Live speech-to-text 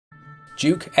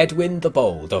Duke Edwin the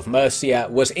Bold of Mercia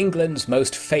was England's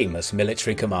most famous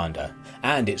military commander,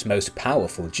 and its most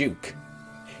powerful duke.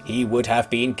 He would have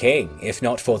been king if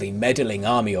not for the meddling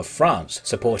army of France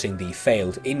supporting the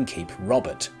failed innkeep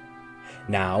Robert.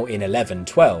 Now, in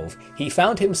 1112, he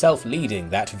found himself leading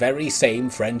that very same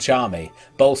French army,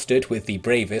 bolstered with the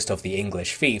bravest of the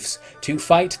English fiefs, to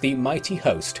fight the mighty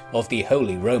host of the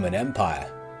Holy Roman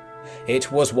Empire.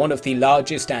 It was one of the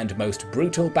largest and most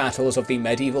brutal battles of the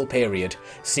medieval period,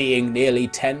 seeing nearly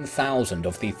 10,000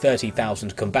 of the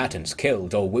 30,000 combatants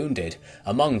killed or wounded,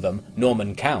 among them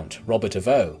Norman Count Robert of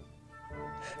O.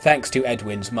 Thanks to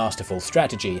Edwin's masterful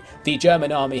strategy, the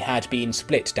German army had been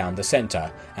split down the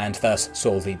centre, and thus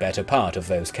saw the better part of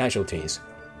those casualties.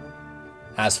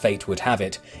 As fate would have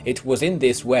it, it was in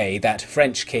this way that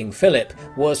French King Philip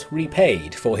was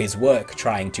repaid for his work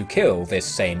trying to kill this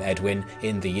same Edwin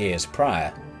in the years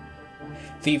prior.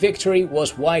 The victory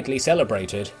was widely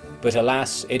celebrated, but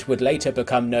alas, it would later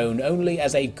become known only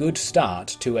as a good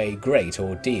start to a great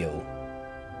ordeal.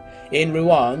 In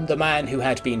Rouen, the man who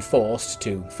had been forced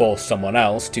to force someone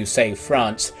else to save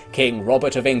France, King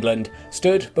Robert of England,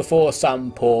 stood before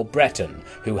some poor Breton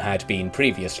who had been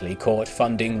previously caught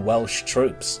funding Welsh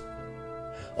troops.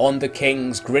 On the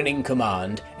king's grinning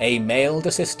command, a mailed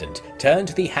assistant turned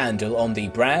the handle on the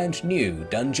brand new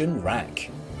dungeon rack.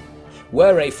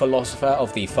 Were a philosopher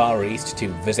of the Far East to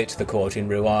visit the court in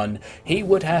Rouen, he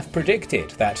would have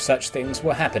predicted that such things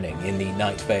were happening in the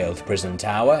night-veiled prison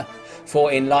tower,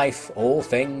 for in life all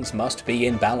things must be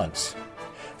in balance.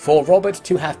 For Robert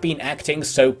to have been acting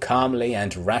so calmly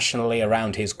and rationally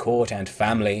around his court and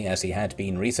family as he had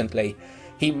been recently,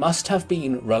 he must have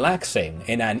been relaxing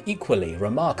in an equally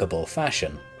remarkable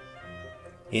fashion.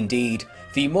 Indeed,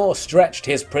 the more stretched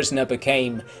his prisoner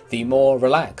became, the more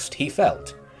relaxed he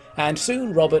felt, and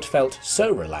soon Robert felt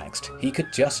so relaxed he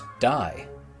could just die.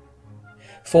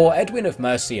 For Edwin of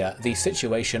Mercia, the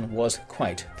situation was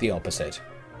quite the opposite.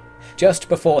 Just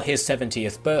before his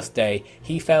 70th birthday,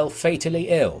 he fell fatally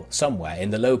ill somewhere in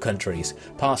the Low Countries,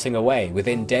 passing away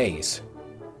within days.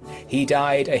 He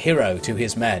died a hero to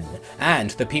his men,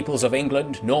 and the peoples of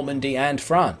England, Normandy and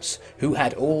France, who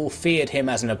had all feared him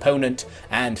as an opponent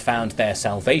and found their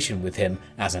salvation with him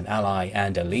as an ally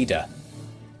and a leader.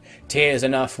 Tears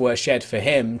enough were shed for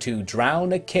him to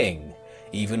drown a king,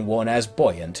 even one as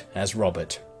buoyant as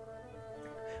Robert.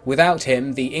 Without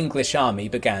him, the English army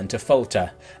began to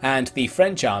falter, and the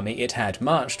French army it had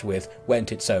marched with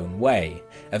went its own way,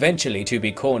 eventually to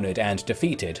be cornered and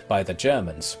defeated by the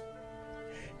Germans.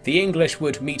 The English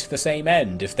would meet the same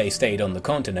end if they stayed on the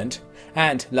continent,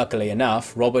 and luckily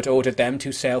enough, Robert ordered them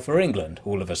to sail for England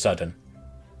all of a sudden.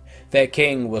 Their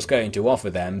king was going to offer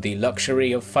them the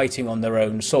luxury of fighting on their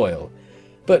own soil,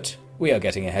 but we are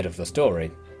getting ahead of the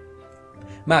story.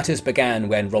 Matters began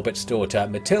when Robert's daughter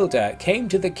Matilda came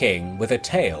to the king with a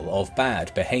tale of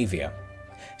bad behaviour.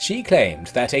 She claimed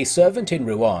that a servant in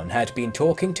Rouen had been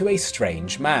talking to a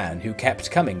strange man who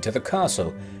kept coming to the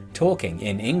castle, talking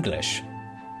in English.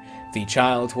 The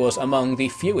child was among the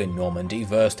few in Normandy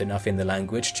versed enough in the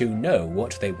language to know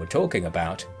what they were talking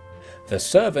about. The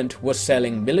servant was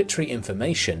selling military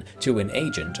information to an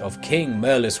agent of King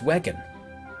Merliswegen.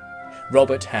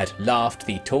 Robert had laughed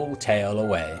the tall tale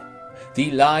away.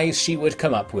 The lies she would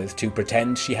come up with to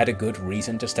pretend she had a good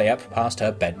reason to stay up past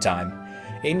her bedtime.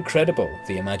 Incredible,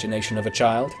 the imagination of a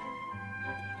child.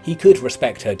 He could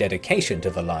respect her dedication to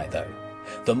the lie, though.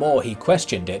 The more he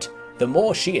questioned it, the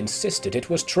more she insisted it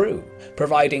was true,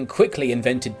 providing quickly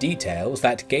invented details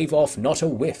that gave off not a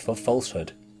whiff of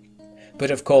falsehood. But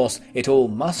of course, it all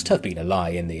must have been a lie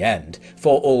in the end,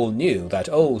 for all knew that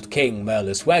old King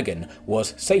Merliswegen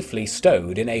was safely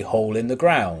stowed in a hole in the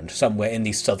ground somewhere in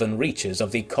the southern reaches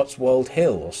of the Cotswold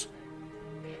Hills.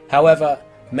 However,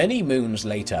 many moons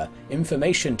later,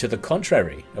 information to the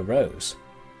contrary arose.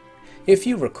 If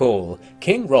you recall,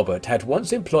 King Robert had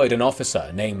once employed an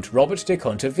officer named Robert de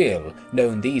Conteville,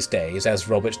 known these days as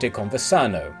Robert de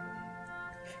Conversano.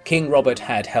 King Robert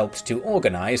had helped to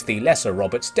organise the lesser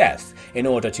Robert's death in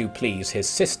order to please his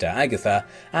sister Agatha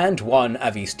and one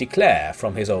Avis de Clare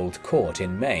from his old court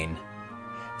in Maine.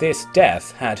 This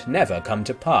death had never come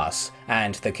to pass,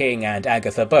 and the king and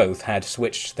Agatha both had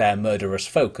switched their murderous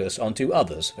focus onto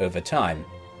others over time.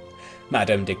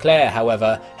 Madame de Clare,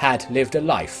 however, had lived a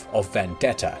life of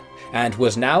vendetta, and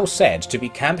was now said to be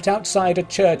camped outside a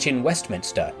church in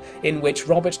Westminster, in which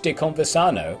Robert de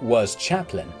Conversano was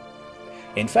chaplain.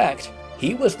 In fact,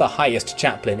 he was the highest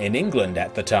chaplain in England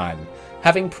at the time,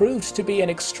 having proved to be an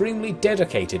extremely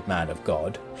dedicated man of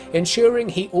God, ensuring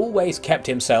he always kept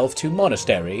himself to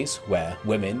monasteries where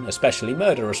women, especially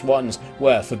murderous ones,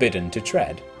 were forbidden to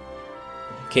tread.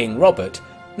 King Robert,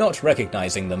 not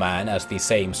recognising the man as the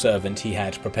same servant he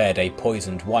had prepared a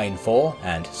poisoned wine for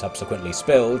and subsequently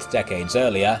spilled decades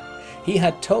earlier, he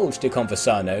had told de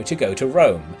Conversano to go to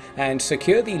Rome and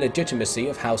secure the legitimacy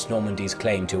of House Normandie's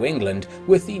claim to England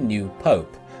with the new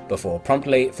Pope, before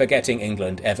promptly forgetting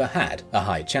England ever had a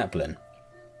High Chaplain.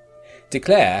 De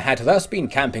Clare had thus been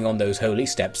camping on those holy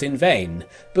steps in vain,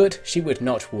 but she would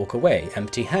not walk away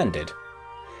empty-handed.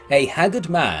 A haggard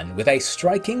man with a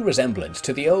striking resemblance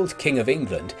to the old King of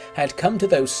England had come to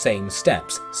those same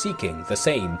steps seeking the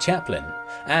same chaplain,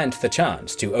 and the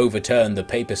chance to overturn the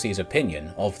papacy's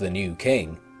opinion of the new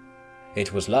king.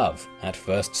 It was love at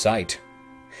first sight.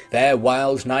 Their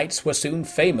wild nights were soon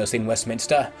famous in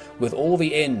Westminster, with all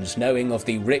the inns knowing of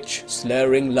the rich,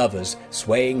 slurring lovers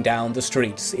swaying down the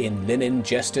streets in linen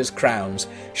jesters' crowns,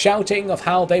 shouting of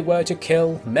how they were to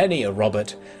kill many a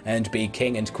Robert, and be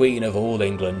king and queen of all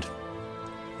England.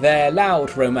 Their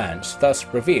loud romance thus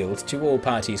revealed to all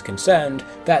parties concerned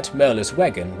that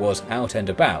Merliswegen was out and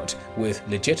about with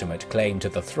legitimate claim to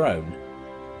the throne.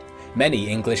 Many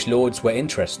English lords were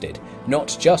interested,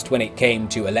 not just when it came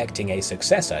to electing a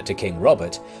successor to King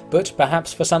Robert, but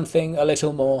perhaps for something a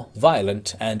little more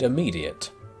violent and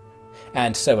immediate.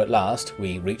 And so at last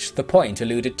we reached the point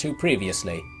alluded to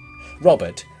previously.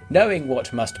 Robert, knowing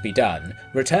what must be done,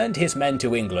 returned his men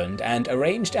to England and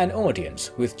arranged an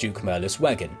audience with Duke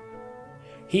Merliswegen.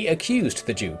 He accused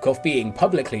the Duke of being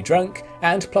publicly drunk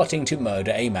and plotting to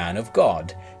murder a man of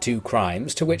God, two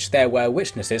crimes to which there were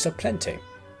witnesses aplenty.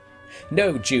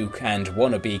 No duke and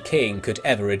wannabe king could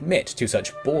ever admit to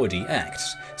such bawdy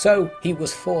acts, so he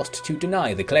was forced to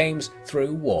deny the claims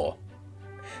through war.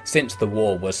 Since the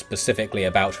war was specifically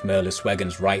about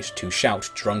Merliswegen's right to shout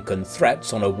drunken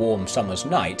threats on a warm summer's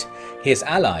night, his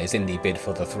allies in the bid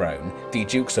for the throne, the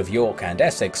Dukes of York and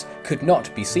Essex, could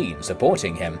not be seen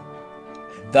supporting him.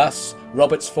 Thus,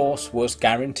 Robert's force was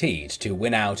guaranteed to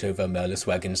win out over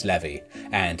Merliswegen's levy,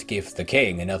 and give the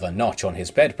king another notch on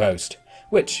his bedpost,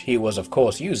 which he was of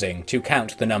course using to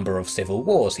count the number of civil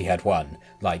wars he had won,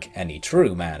 like any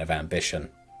true man of ambition.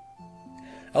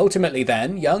 Ultimately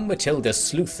then, young Matilda's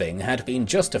sleuthing had been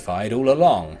justified all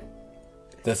along.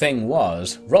 The thing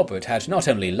was, Robert had not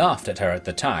only laughed at her at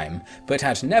the time, but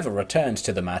had never returned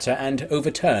to the matter and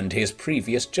overturned his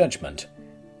previous judgment.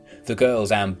 The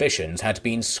girl's ambitions had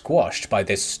been squashed by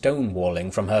this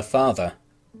stonewalling from her father.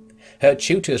 Her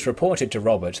tutors reported to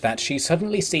Robert that she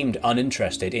suddenly seemed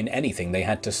uninterested in anything they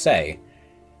had to say.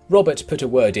 Robert put a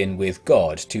word in with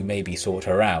God to maybe sort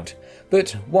her out, but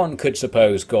one could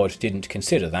suppose God didn't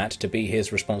consider that to be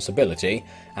his responsibility,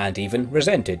 and even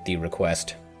resented the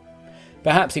request.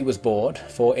 Perhaps he was bored,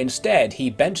 for instead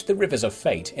he bent the rivers of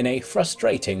fate in a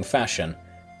frustrating fashion.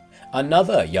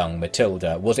 Another young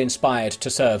Matilda was inspired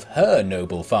to serve her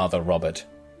noble father Robert.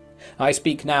 I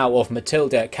speak now of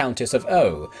Matilda Countess of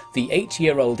O, the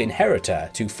 8-year-old inheritor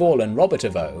to fallen Robert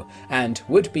of O, and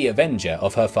would-be avenger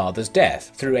of her father's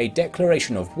death through a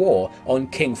declaration of war on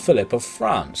King Philip of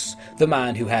France, the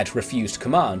man who had refused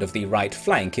command of the right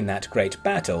flank in that great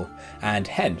battle, and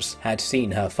hence had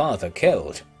seen her father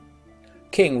killed.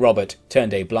 King Robert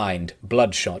turned a blind,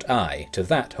 bloodshot eye to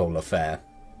that whole affair.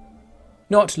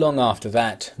 Not long after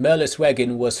that,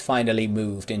 Merliswegen was finally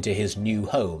moved into his new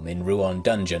home in Rouen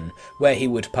Dungeon, where he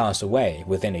would pass away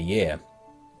within a year.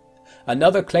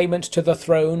 Another claimant to the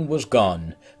throne was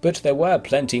gone, but there were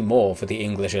plenty more for the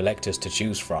English electors to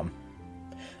choose from.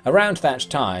 Around that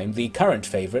time, the current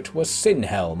favourite was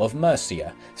Sinhelm of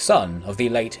Mercia, son of the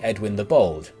late Edwin the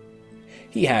Bold.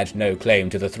 He had no claim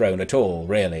to the throne at all,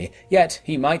 really, yet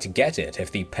he might get it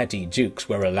if the petty dukes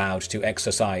were allowed to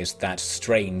exercise that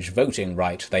strange voting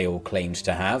right they all claimed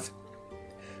to have.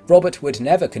 Robert would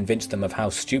never convince them of how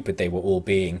stupid they were all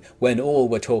being when all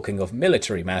were talking of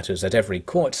military matters at every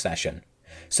court session,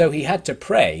 so he had to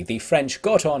pray the French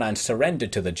got on and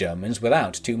surrendered to the Germans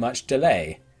without too much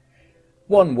delay.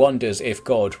 One wonders if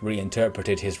God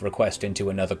reinterpreted his request into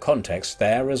another context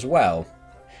there as well.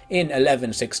 In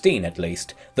 1116 at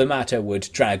least, the matter would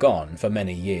drag on for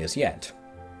many years yet.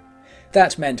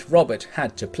 That meant Robert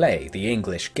had to play the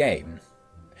English game.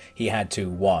 He had to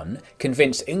 1.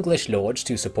 Convince English lords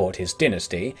to support his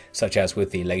dynasty, such as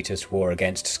with the latest war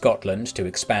against Scotland to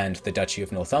expand the Duchy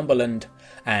of Northumberland,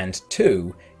 and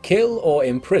 2. Kill or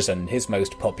imprison his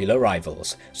most popular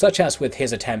rivals, such as with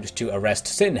his attempt to arrest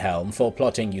Sinhelm for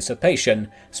plotting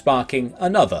usurpation, sparking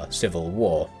another civil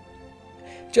war.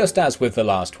 Just as with the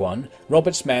last one,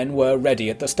 Robert's men were ready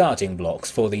at the starting blocks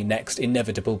for the next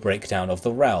inevitable breakdown of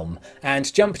the realm,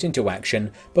 and jumped into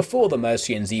action before the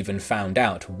Mercians even found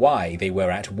out why they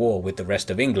were at war with the rest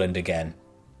of England again.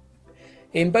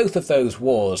 In both of those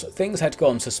wars, things had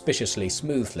gone suspiciously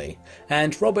smoothly,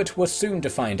 and Robert was soon to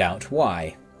find out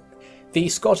why. The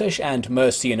Scottish and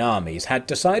Mercian armies had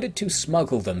decided to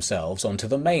smuggle themselves onto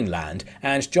the mainland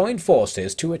and join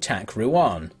forces to attack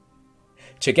Rouen.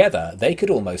 Together, they could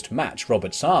almost match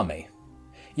Robert's army.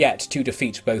 Yet to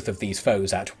defeat both of these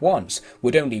foes at once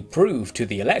would only prove to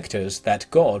the electors that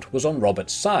God was on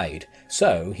Robert's side,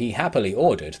 so he happily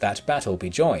ordered that battle be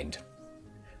joined.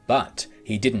 But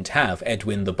he didn't have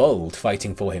Edwin the Bold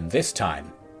fighting for him this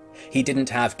time. He didn't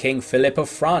have King Philip of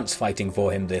France fighting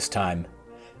for him this time.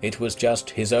 It was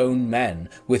just his own men,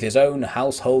 with his own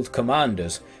household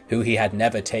commanders, who he had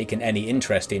never taken any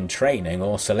interest in training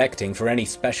or selecting for any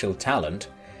special talent.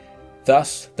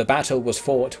 Thus, the battle was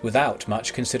fought without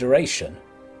much consideration.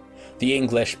 The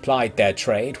English plied their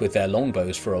trade with their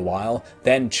longbows for a while,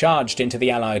 then charged into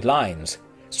the Allied lines,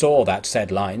 saw that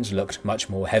said lines looked much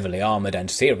more heavily armoured and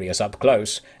serious up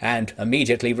close, and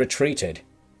immediately retreated.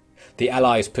 The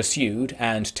Allies pursued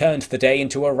and turned the day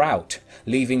into a rout,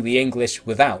 leaving the English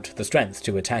without the strength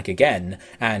to attack again,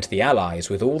 and the Allies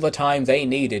with all the time they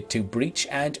needed to breach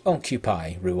and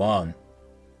occupy Rouen.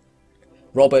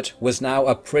 Robert was now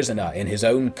a prisoner in his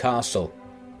own castle.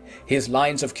 His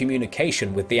lines of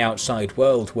communication with the outside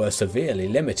world were severely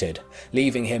limited,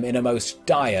 leaving him in a most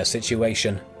dire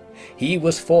situation. He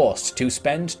was forced to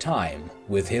spend time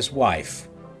with his wife.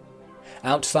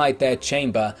 Outside their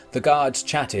chamber, the guards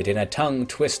chatted in a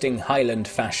tongue-twisting Highland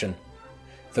fashion.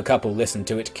 The couple listened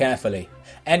to it carefully,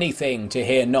 anything to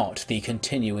hear not the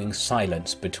continuing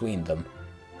silence between them.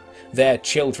 Their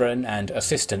children and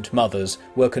assistant mothers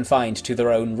were confined to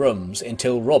their own rooms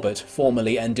until Robert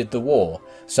formally ended the war,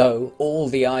 so all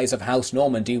the eyes of House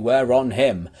Normandy were on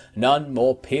him, none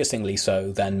more piercingly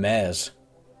so than Mayre's.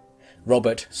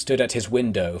 Robert stood at his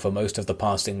window for most of the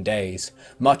passing days,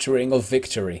 muttering of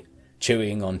victory,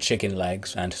 chewing on chicken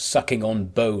legs and sucking on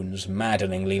bones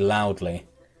maddeningly loudly.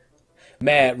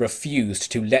 Mayre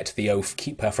refused to let the oaf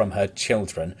keep her from her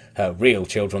children, her real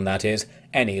children that is,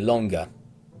 any longer.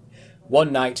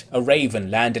 One night a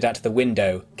raven landed at the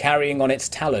window, carrying on its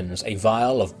talons a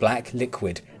vial of black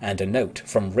liquid and a note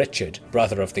from Richard,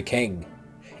 brother of the king.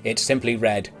 It simply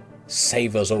read,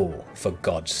 "Save us all, for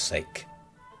God's sake."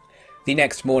 The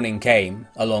next morning came,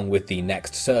 along with the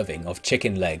next serving of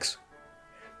chicken legs.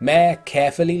 Mayre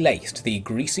carefully laced the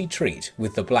greasy treat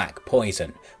with the black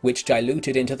poison, which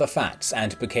diluted into the fats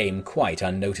and became quite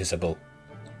unnoticeable.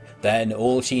 Then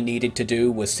all she needed to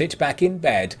do was sit back in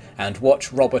bed and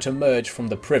watch Robert emerge from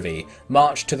the privy,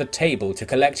 march to the table to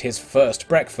collect his first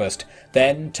breakfast,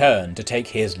 then turn to take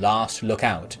his last look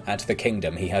out at the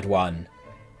kingdom he had won.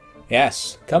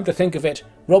 Yes, come to think of it,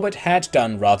 Robert had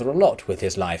done rather a lot with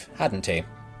his life, hadn't he?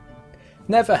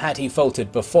 Never had he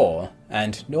faltered before,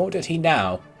 and nor did he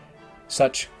now.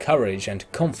 Such courage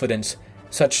and confidence,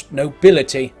 such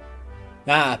nobility.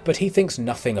 Ah, but he thinks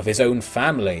nothing of his own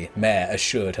family, Mayre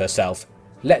assured herself.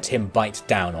 Let him bite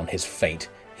down on his fate,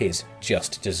 his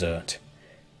just desert.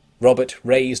 Robert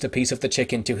raised a piece of the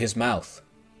chicken to his mouth,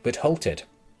 but halted.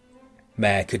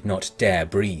 Mayre could not dare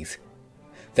breathe.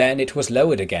 Then it was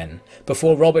lowered again,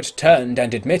 before Robert turned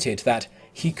and admitted that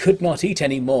he could not eat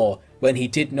any more, when he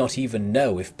did not even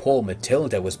know if poor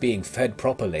Matilda was being fed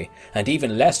properly, and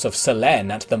even less of Selene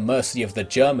at the mercy of the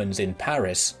Germans in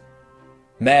Paris.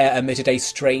 Mayre emitted a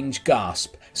strange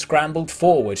gasp, scrambled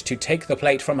forward to take the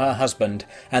plate from her husband,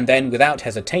 and then without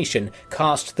hesitation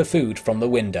cast the food from the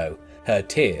window, her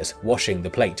tears washing the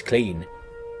plate clean.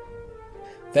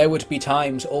 There would be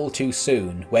times all too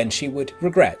soon when she would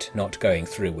regret not going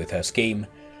through with her scheme,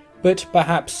 but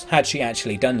perhaps had she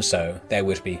actually done so, there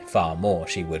would be far more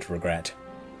she would regret.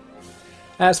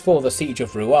 As for the siege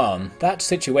of Rouen, that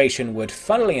situation would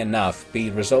funnily enough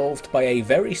be resolved by a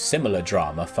very similar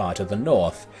drama far to the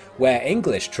north, where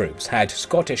English troops had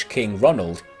Scottish King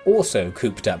Ronald also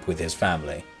cooped up with his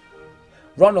family.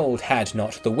 Ronald had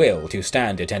not the will to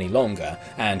stand it any longer,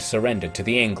 and surrendered to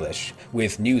the English,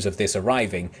 with news of this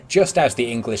arriving just as the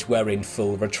English were in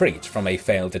full retreat from a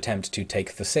failed attempt to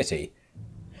take the city.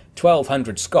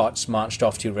 1,200 Scots marched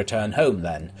off to return home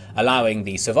then, allowing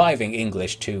the surviving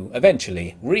English to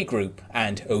eventually regroup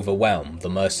and overwhelm the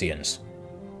Mercians.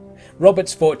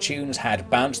 Robert's fortunes had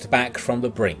bounced back from the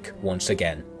brink once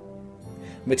again.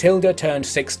 Matilda turned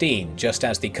 16 just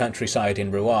as the countryside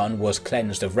in Rouen was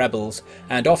cleansed of rebels,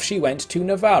 and off she went to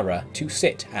Navarra to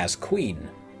sit as queen.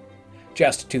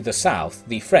 Just to the south,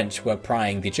 the French were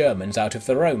prying the Germans out of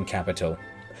their own capital,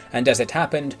 and as it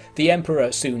happened, the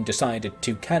Emperor soon decided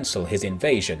to cancel his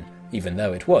invasion, even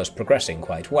though it was progressing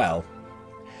quite well.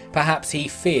 Perhaps he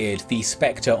feared the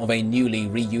spectre of a newly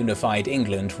reunified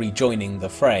England rejoining the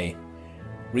fray.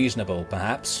 Reasonable,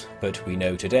 perhaps, but we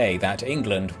know today that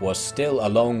England was still a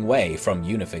long way from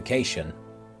unification.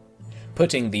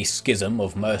 Putting the schism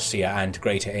of Mercia and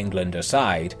Greater England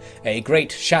aside, a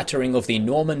great shattering of the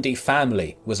Normandie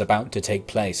family was about to take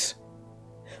place.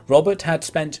 Robert had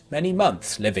spent many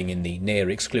months living in the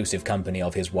near-exclusive company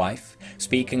of his wife,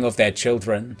 speaking of their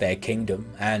children, their kingdom,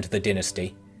 and the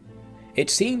dynasty. It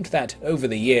seemed that over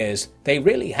the years they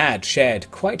really had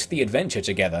shared quite the adventure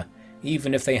together,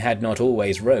 even if they had not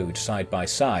always rode side by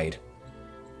side.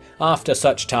 After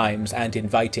such times and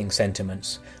inviting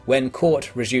sentiments, when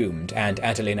court resumed and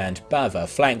Adeline and Bava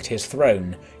flanked his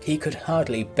throne, he could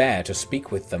hardly bear to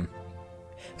speak with them.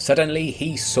 Suddenly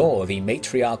he saw the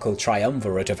matriarchal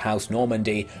triumvirate of House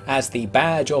Normandy as the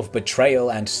badge of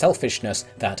betrayal and selfishness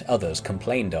that others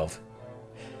complained of.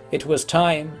 It was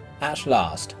time, at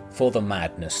last, for the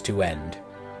madness to end.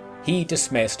 He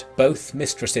dismissed both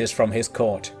mistresses from his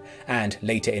court, and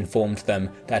later informed them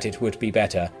that it would be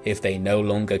better if they no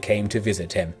longer came to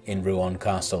visit him in Rouen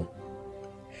Castle.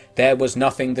 There was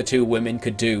nothing the two women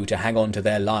could do to hang on to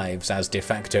their lives as de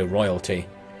facto royalty.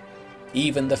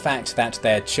 Even the fact that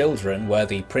their children were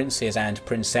the princes and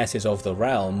princesses of the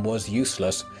realm was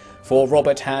useless, for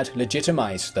Robert had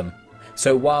legitimized them,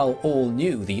 so while all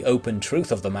knew the open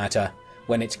truth of the matter,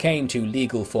 when it came to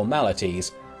legal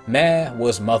formalities, Mare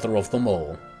was mother of them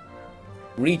all.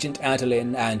 Regent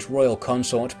Adeline and royal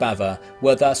consort Bava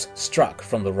were thus struck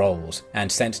from the rolls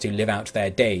and sent to live out their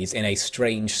days in a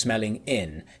strange-smelling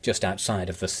inn just outside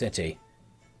of the city.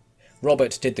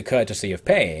 Robert did the courtesy of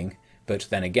paying, but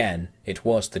then again, it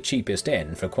was the cheapest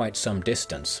inn for quite some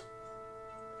distance.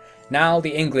 Now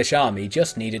the English army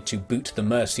just needed to boot the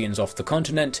Mercians off the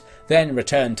continent, then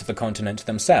return to the continent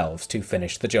themselves to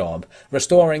finish the job,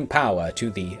 restoring power to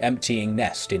the emptying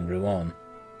nest in Rouen.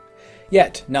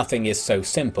 Yet nothing is so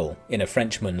simple in a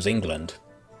Frenchman's England.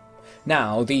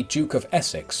 Now the Duke of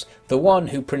Essex, the one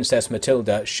who Princess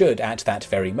Matilda should at that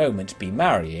very moment be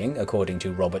marrying, according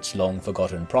to Robert's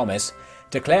long-forgotten promise,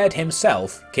 declared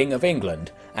himself King of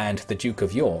England, and the Duke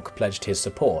of York pledged his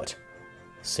support.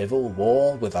 Civil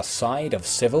war with a side of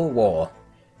civil war.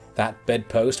 That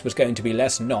bedpost was going to be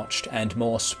less notched and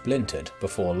more splintered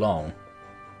before long.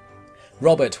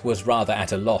 Robert was rather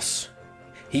at a loss.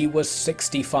 He was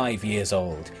 65 years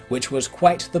old, which was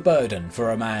quite the burden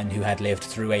for a man who had lived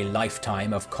through a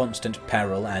lifetime of constant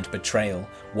peril and betrayal,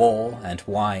 war and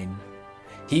wine.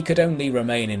 He could only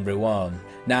remain in Rouen,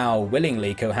 now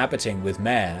willingly cohabiting with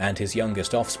Mare and his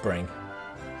youngest offspring.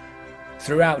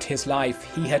 Throughout his life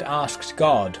he had asked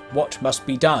God what must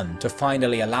be done to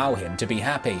finally allow him to be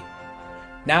happy.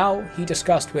 Now he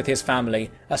discussed with his family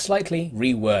a slightly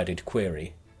reworded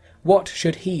query. What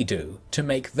should he do to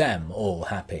make them all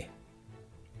happy?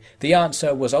 The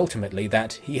answer was ultimately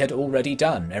that he had already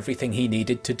done everything he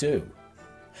needed to do.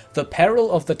 The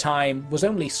peril of the time was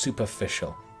only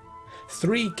superficial.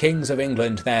 3 kings of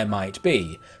England there might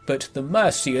be, but the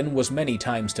Mercian was many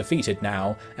times defeated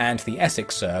now, and the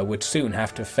Essexer would soon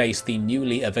have to face the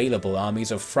newly available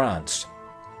armies of France.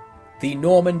 The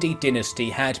Normandy dynasty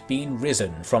had been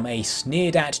risen from a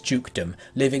sneered-at dukedom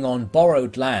living on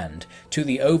borrowed land to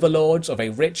the overlords of a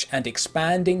rich and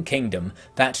expanding kingdom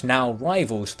that now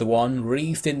rivaled the one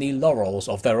wreathed in the laurels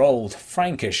of their old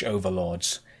Frankish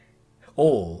overlords,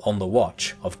 all on the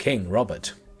watch of King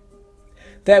Robert.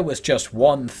 There was just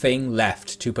one thing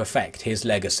left to perfect his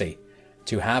legacy,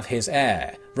 to have his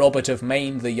heir, Robert of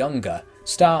Maine the Younger,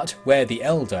 start where the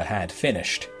elder had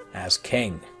finished, as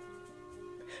king.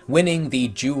 Winning the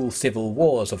dual civil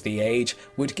wars of the age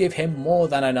would give him more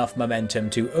than enough momentum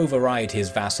to override his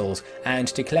vassals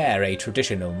and declare a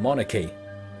traditional monarchy.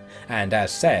 And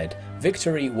as said,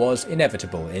 victory was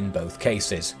inevitable in both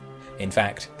cases. In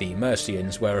fact, the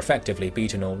Mercians were effectively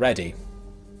beaten already.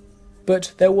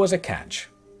 But there was a catch.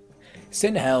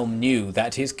 Sinhelm knew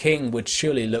that his king would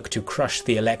surely look to crush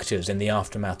the electors in the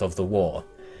aftermath of the war.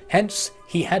 Hence,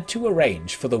 he had to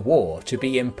arrange for the war to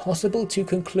be impossible to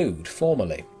conclude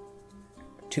formally.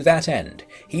 To that end,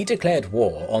 he declared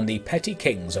war on the petty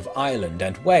kings of Ireland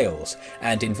and Wales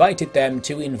and invited them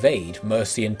to invade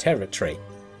Mercian territory.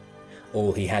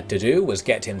 All he had to do was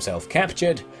get himself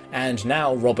captured, and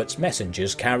now Robert's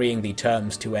messengers carrying the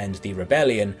terms to end the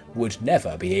rebellion would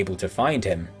never be able to find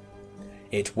him.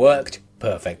 It worked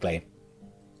perfectly.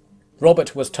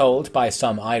 Robert was told by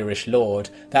some Irish lord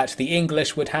that the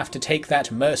English would have to take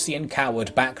that Mercian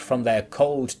coward back from their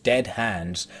cold, dead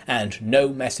hands, and no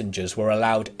messengers were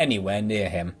allowed anywhere near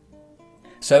him.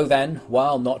 So then,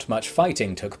 while not much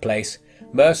fighting took place,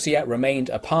 Mercia remained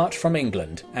apart from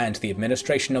England, and the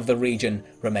administration of the region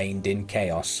remained in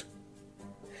chaos.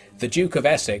 The Duke of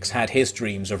Essex had his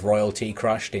dreams of royalty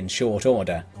crushed in short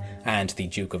order, and the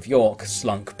Duke of York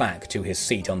slunk back to his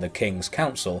seat on the King's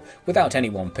Council without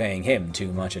anyone paying him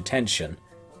too much attention.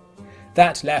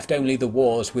 That left only the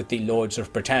wars with the Lords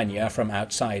of Britannia from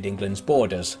outside England's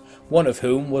borders, one of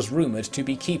whom was rumoured to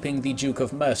be keeping the Duke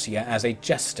of Mercia as a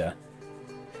jester.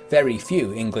 Very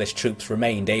few English troops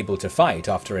remained able to fight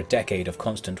after a decade of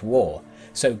constant war,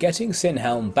 so getting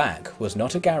Sinhelm back was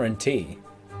not a guarantee.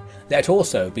 Let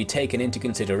also be taken into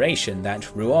consideration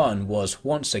that Rouen was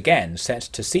once again set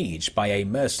to siege by a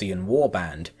Mercian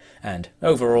warband, and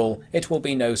overall it will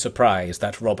be no surprise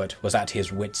that Robert was at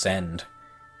his wits' end.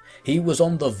 He was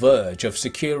on the verge of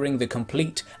securing the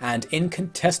complete and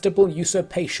incontestable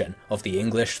usurpation of the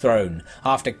English throne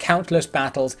after countless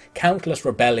battles, countless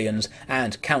rebellions,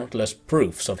 and countless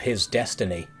proofs of his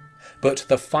destiny. But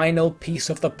the final piece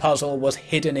of the puzzle was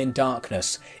hidden in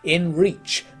darkness, in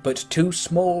reach, but too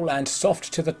small and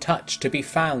soft to the touch to be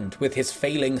found with his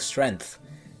failing strength.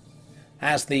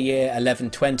 As the year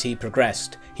 1120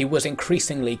 progressed, he was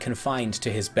increasingly confined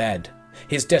to his bed,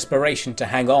 his desperation to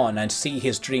hang on and see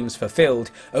his dreams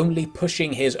fulfilled only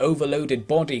pushing his overloaded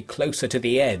body closer to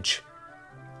the edge.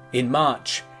 In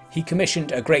March, he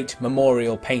commissioned a great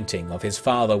memorial painting of his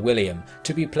father William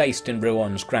to be placed in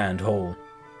Rowen's Grand Hall.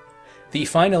 The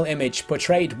final image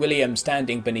portrayed William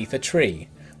standing beneath a tree,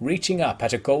 reaching up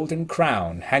at a golden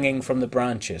crown hanging from the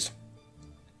branches.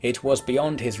 It was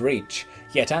beyond his reach,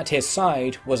 yet at his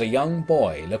side was a young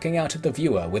boy looking out at the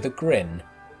viewer with a grin.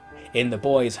 In the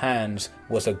boy's hands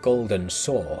was a golden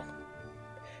saw.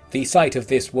 The sight of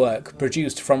this work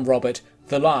produced from Robert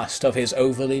the last of his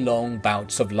overly long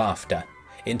bouts of laughter,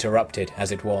 interrupted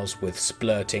as it was with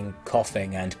splurting,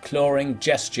 coughing and clawing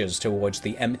gestures towards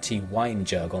the empty wine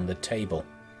jug on the table.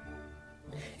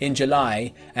 In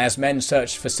July, as men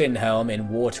searched for Sinhelm in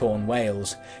war-torn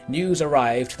Wales, news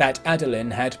arrived that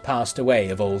Adeline had passed away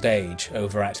of old age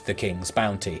over at the King's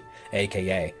Bounty,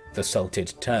 aka the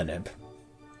Salted Turnip.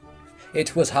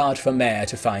 It was hard for Mare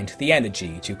to find the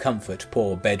energy to comfort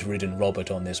poor bedridden Robert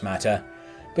on this matter,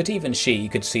 but even she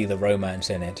could see the romance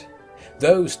in it.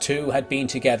 Those two had been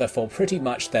together for pretty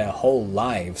much their whole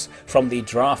lives, from the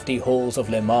draughty halls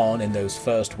of Le Mans in those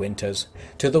first winters,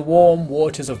 to the warm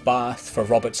waters of Bath for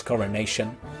Robert's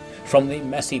coronation, from the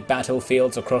messy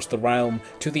battlefields across the realm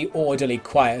to the orderly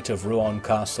quiet of Rouen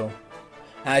Castle.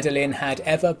 Adeline had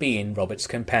ever been Robert's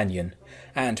companion,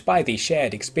 and by the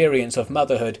shared experience of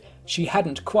motherhood, she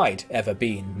hadn't quite ever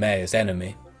been Mare's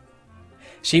enemy.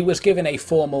 She was given a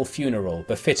formal funeral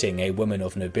befitting a woman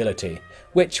of nobility,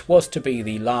 which was to be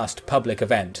the last public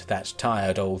event that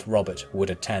tired old Robert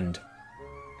would attend.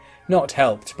 Not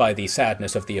helped by the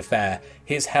sadness of the affair,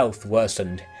 his health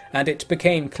worsened, and it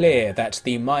became clear that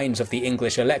the minds of the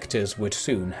English electors would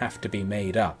soon have to be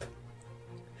made up.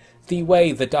 The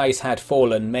way the dice had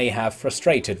fallen may have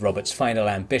frustrated Robert's final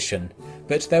ambition,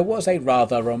 but there was a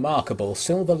rather remarkable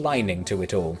silver lining to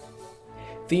it all.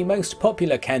 The most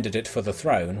popular candidate for the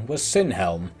throne was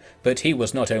Sinhelm, but he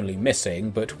was not only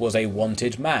missing but was a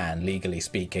wanted man, legally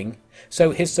speaking,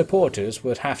 so his supporters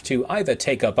would have to either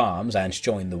take up arms and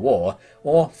join the war,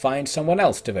 or find someone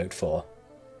else to vote for.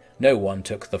 No one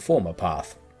took the former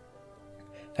path.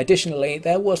 Additionally,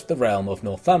 there was the realm of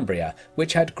Northumbria,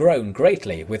 which had grown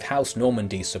greatly with House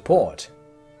Normandie's support.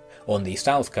 On the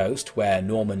south coast, where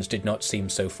Normans did not seem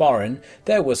so foreign,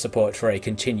 there was support for a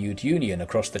continued union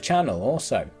across the Channel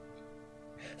also.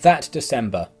 That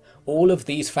December, all of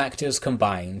these factors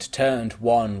combined turned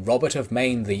one Robert of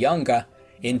Maine the Younger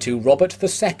into Robert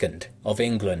II of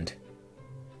England.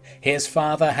 His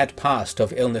father had passed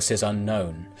of illnesses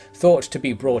unknown, thought to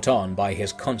be brought on by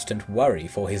his constant worry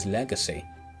for his legacy.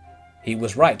 He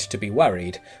was right to be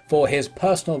worried, for his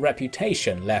personal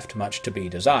reputation left much to be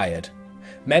desired.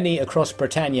 Many across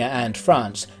Britannia and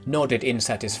France nodded in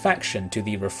satisfaction to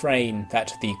the refrain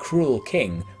that the cruel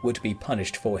king would be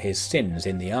punished for his sins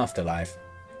in the afterlife.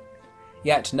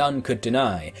 Yet none could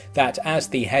deny that as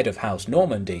the head of House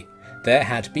Normandy, there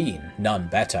had been none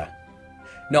better.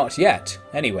 Not yet,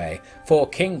 anyway, for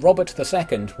King Robert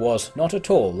II was not at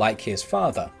all like his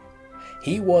father.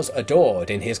 He was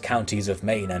adored in his counties of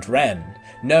Maine and Rennes,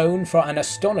 known for an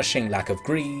astonishing lack of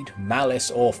greed, malice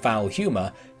or foul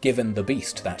humour given the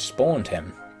beast that spawned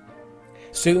him.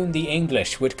 Soon the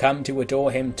English would come to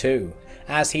adore him too,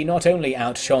 as he not only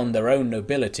outshone their own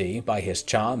nobility by his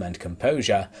charm and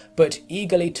composure, but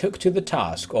eagerly took to the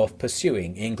task of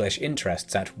pursuing English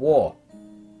interests at war.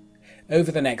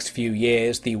 Over the next few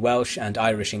years, the Welsh and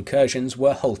Irish incursions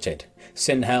were halted,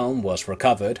 Sinhelm was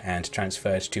recovered and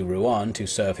transferred to Rouen to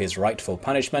serve his rightful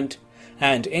punishment,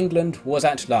 and England was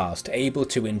at last able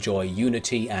to enjoy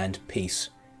unity and peace.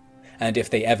 and if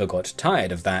they ever got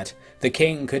tired of that, the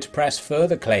king could press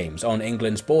further claims on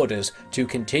England's borders to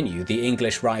continue the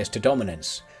English rise to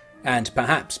dominance, and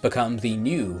perhaps become the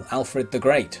new Alfred the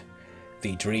Great.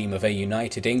 The dream of a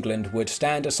united England would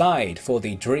stand aside for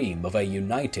the dream of a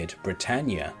united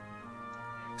Britannia.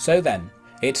 So then,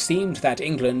 it seemed that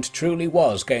England truly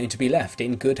was going to be left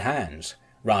in good hands,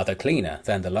 rather cleaner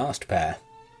than the last pair.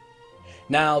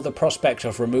 Now the prospect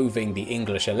of removing the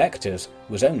English electors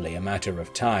was only a matter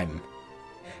of time.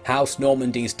 House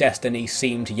Normandie's destiny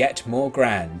seemed yet more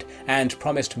grand, and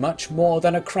promised much more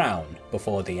than a crown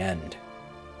before the end.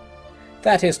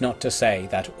 That is not to say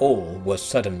that all was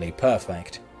suddenly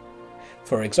perfect.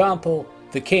 For example,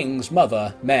 the king's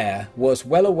mother, Mère, was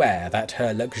well aware that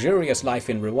her luxurious life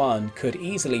in Rouen could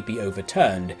easily be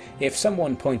overturned if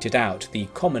someone pointed out the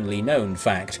commonly known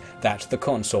fact that the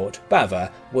consort,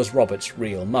 Bava, was Robert's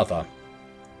real mother.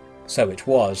 So it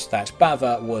was that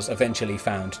Bava was eventually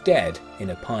found dead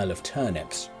in a pile of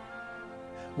turnips.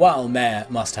 While Mère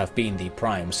must have been the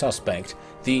prime suspect,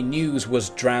 the news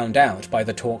was drowned out by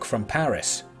the talk from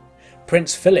Paris.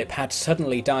 Prince Philip had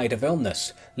suddenly died of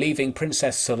illness, leaving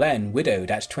Princess Solène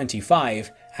widowed at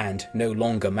 25 and no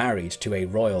longer married to a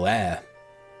royal heir.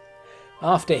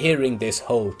 After hearing this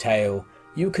whole tale,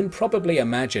 you can probably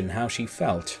imagine how she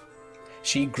felt.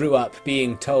 She grew up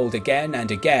being told again and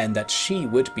again that she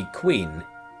would be queen.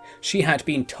 She had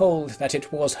been told that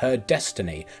it was her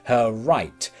destiny, her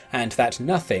right, and that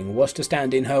nothing was to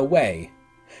stand in her way.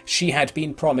 She had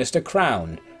been promised a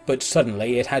crown, but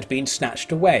suddenly it had been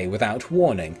snatched away without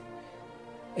warning.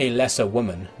 A lesser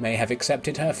woman may have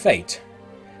accepted her fate.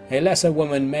 A lesser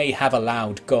woman may have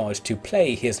allowed God to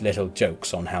play his little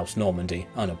jokes on House Normandy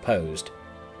unopposed.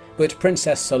 But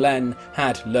Princess Solène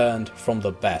had learned from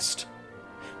the best.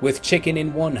 With chicken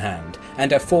in one hand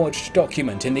and a forged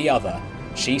document in the other,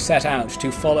 she set out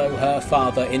to follow her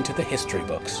father into the history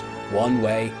books, one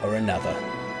way or another.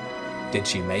 Did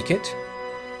she make it?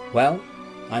 Well,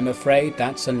 I'm afraid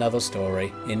that's another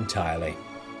story entirely.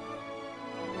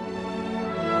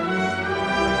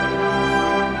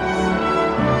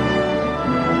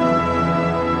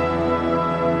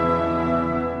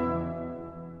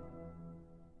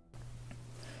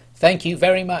 Thank you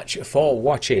very much for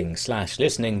watching /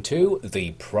 listening to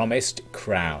The Promised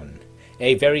Crown.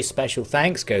 A very special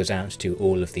thanks goes out to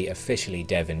all of the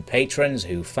OfficiallyDevin patrons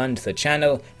who fund the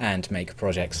channel and make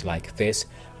projects like this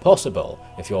possible.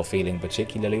 If you're feeling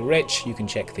particularly rich, you can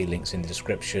check the links in the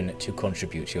description to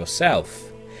contribute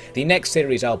yourself. The next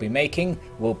series I'll be making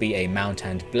will be a Mount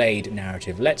and Blade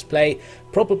narrative let's play,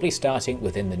 probably starting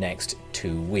within the next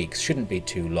 2 weeks, shouldn't be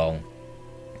too long.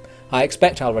 I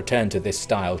expect I'll return to this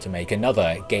style to make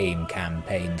another game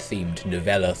campaign themed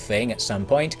novella thing at some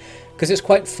point, because it's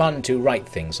quite fun to write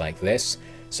things like this.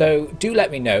 So do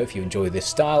let me know if you enjoy this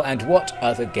style and what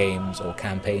other games or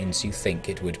campaigns you think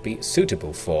it would be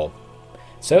suitable for.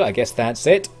 So I guess that's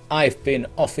it. I've been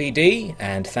OffiD,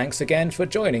 and thanks again for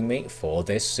joining me for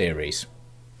this series.